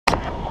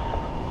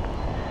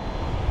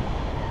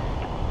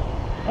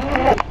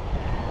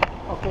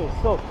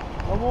So,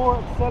 a more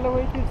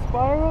accelerated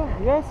spiral,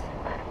 yes.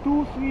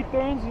 2-3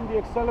 turns in the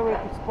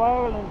accelerated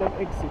spiral and then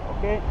exit,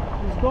 okay?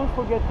 Just don't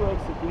forget to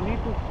exit. You need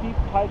to keep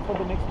height for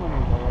the next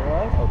maneuver,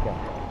 alright? Okay.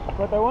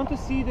 But I want to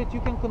see that you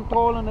can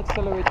control an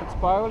accelerated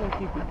spiral and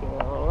keep it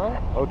there, alright?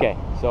 Okay,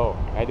 so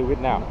I do it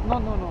now. No,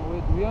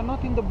 wait. We are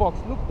not in the box.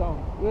 Look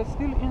down. We are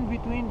still in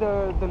between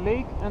the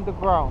lake and the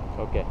ground.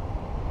 Okay.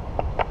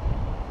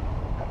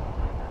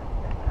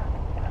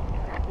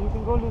 You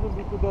can go a little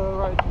bit to the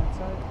right hand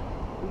side.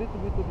 A little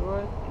bit to the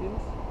right,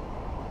 yes.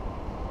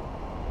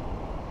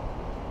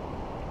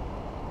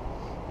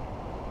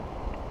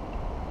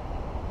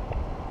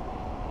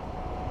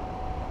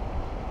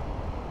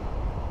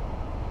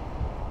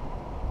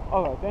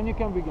 Alright, then you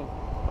can begin.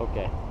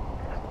 Okay.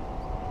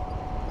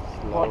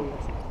 Slowly.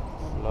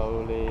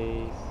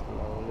 Slowly,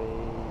 slowly.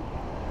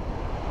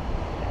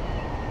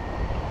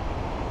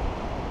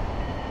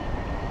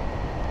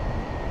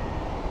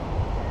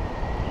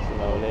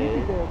 Slowly. Keep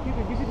it there,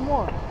 give it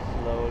more.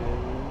 Slowly.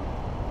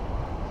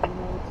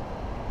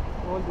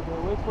 Hold it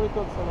there, wait for it to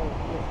accelerate.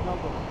 Yes, now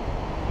go.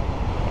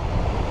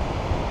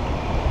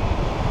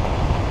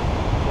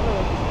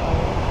 Accelerate this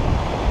spiral.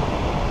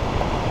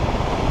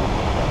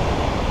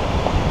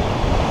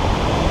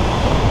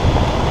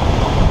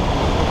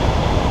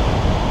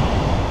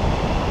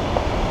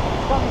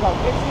 It's coming out,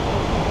 exit.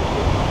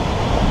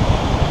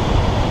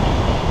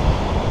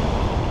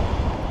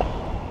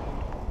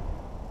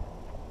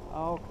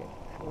 Okay.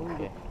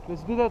 Okay.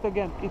 Let's do that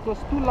again. It was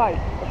too light.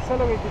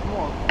 Accelerate it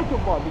more. Put your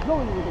body. Go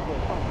in with the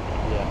brake. Come on.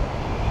 Yeah.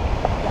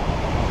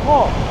 Yeah.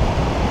 More.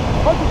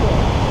 Hold it there.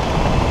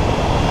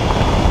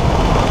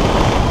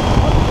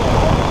 Hold it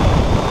there.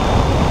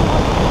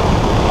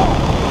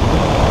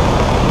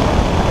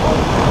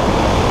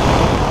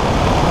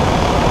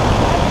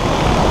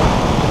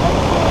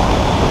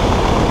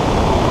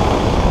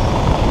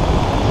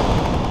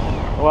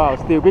 Wow,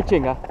 still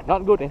pitching, huh?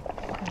 Not good, eh?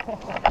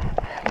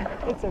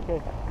 It's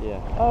okay. Yeah.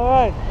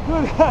 Alright,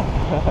 good.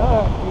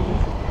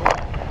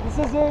 This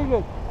is very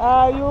good.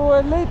 You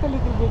were late a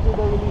little bit with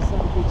the release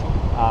and the pitching.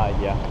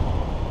 Yeah.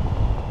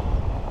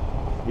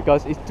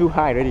 Because it's too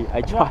high already.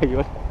 I try,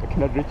 but I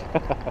cannot reach.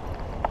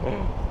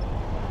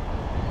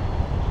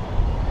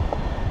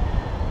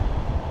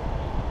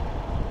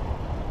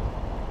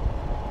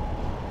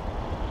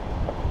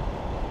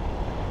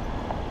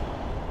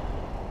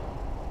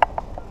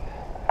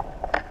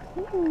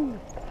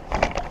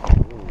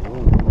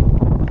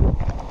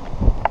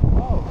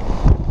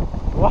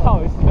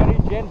 Wow, it's very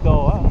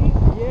gentle, huh?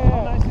 Yeah.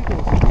 How nice it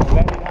is.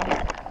 Very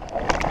nice.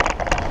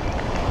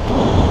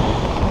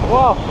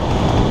 Wow,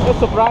 that's a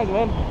surprise,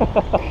 man.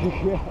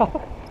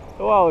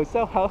 Wow,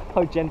 so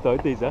how gentle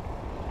it is, huh?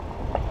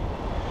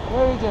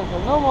 Very gentle.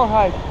 No more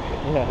height.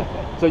 Yeah.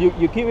 So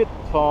you keep it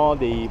for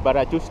the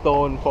parachute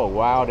stone for a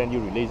while, then you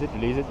release it,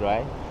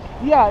 right?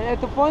 Yeah, at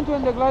the point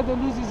when the glider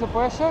loses the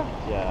pressure.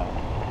 Yeah.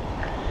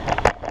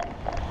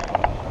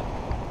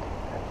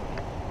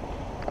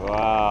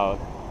 Wow.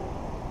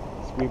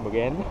 Swim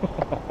again.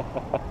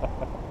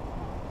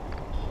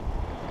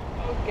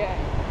 Okay.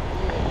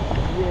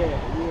 Yeah.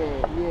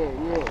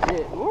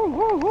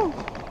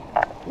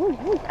 Woo.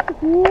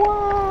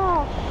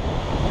 Wow.